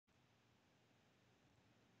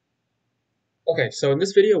Okay, so in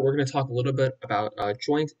this video, we're going to talk a little bit about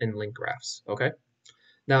joint and link graphs. Okay,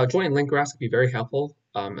 now joint and link graphs can be very helpful,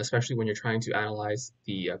 especially when you're trying to analyze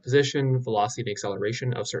the position, velocity, and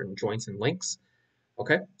acceleration of certain joints and links.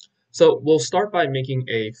 Okay, so we'll start by making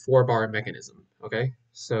a four-bar mechanism. Okay,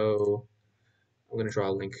 so I'm going to draw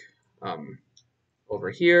a link um,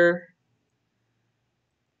 over here,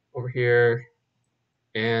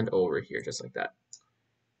 and over here, just like that.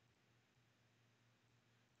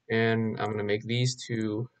 And I'm going to make these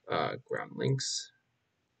two ground links,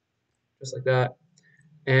 just like that.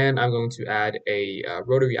 And I'm going to add a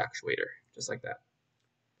rotary actuator, just like that.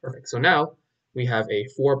 Perfect. So now we have a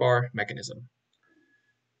four-bar mechanism.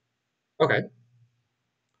 Okay.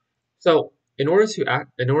 So in order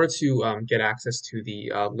to get access to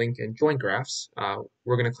the link and joint graphs,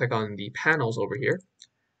 we're going to click on the panels over here.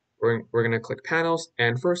 We're going to click panels,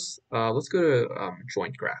 and first let's go to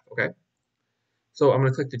joint graph. Okay. So I'm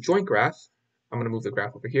going to click the joint graph. I'm going to move the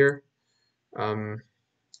graph over here. Um,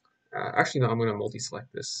 Actually, no, I'm going to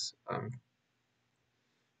multi-select this and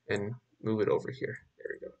move it over here. There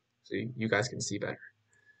we go. So you guys can see better.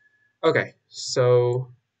 Okay,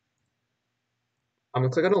 so I'm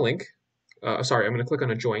going to click on a link. I'm going to click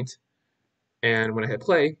on a joint. And when I hit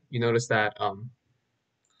play, you notice that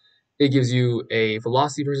it gives you a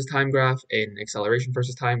velocity versus time graph, an acceleration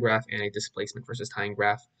versus time graph, and a displacement versus time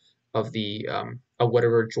graph of the of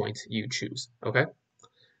whatever joint you choose. Okay,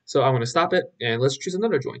 so I'm going to stop it, and let's choose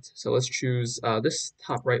another joint. So let's choose this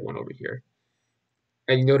top right one over here.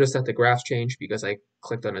 And you notice that the graphs change because I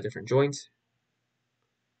clicked on a different joint.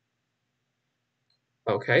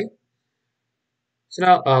 Okay, so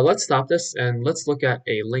now let's stop this and let's look at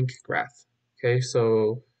a link graph. Okay,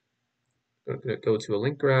 so I'm going to go to a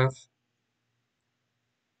link graph,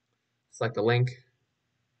 select the link,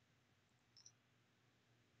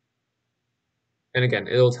 and again,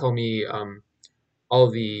 it'll tell me all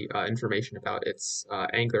of the information about its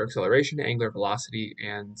angular acceleration, angular velocity,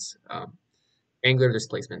 and angular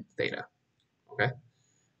displacement theta. Okay,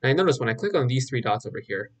 and I notice when I click on these three dots over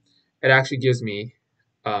here, it actually gives me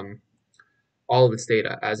all of its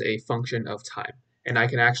data as a function of time. And I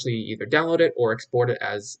can actually either download it or export it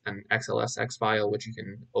as an XLSX file, which you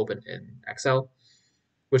can open in Excel,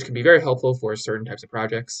 which can be very helpful for certain types of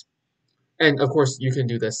projects. And of course, you can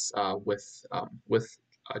do this with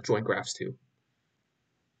joint graphs too.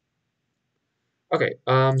 Okay,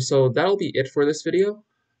 so that'll be it for this video.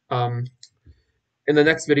 In the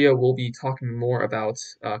next video, we'll be talking more about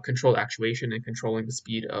controlled actuation and controlling the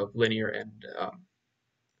speed of linear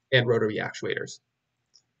and rotary actuators.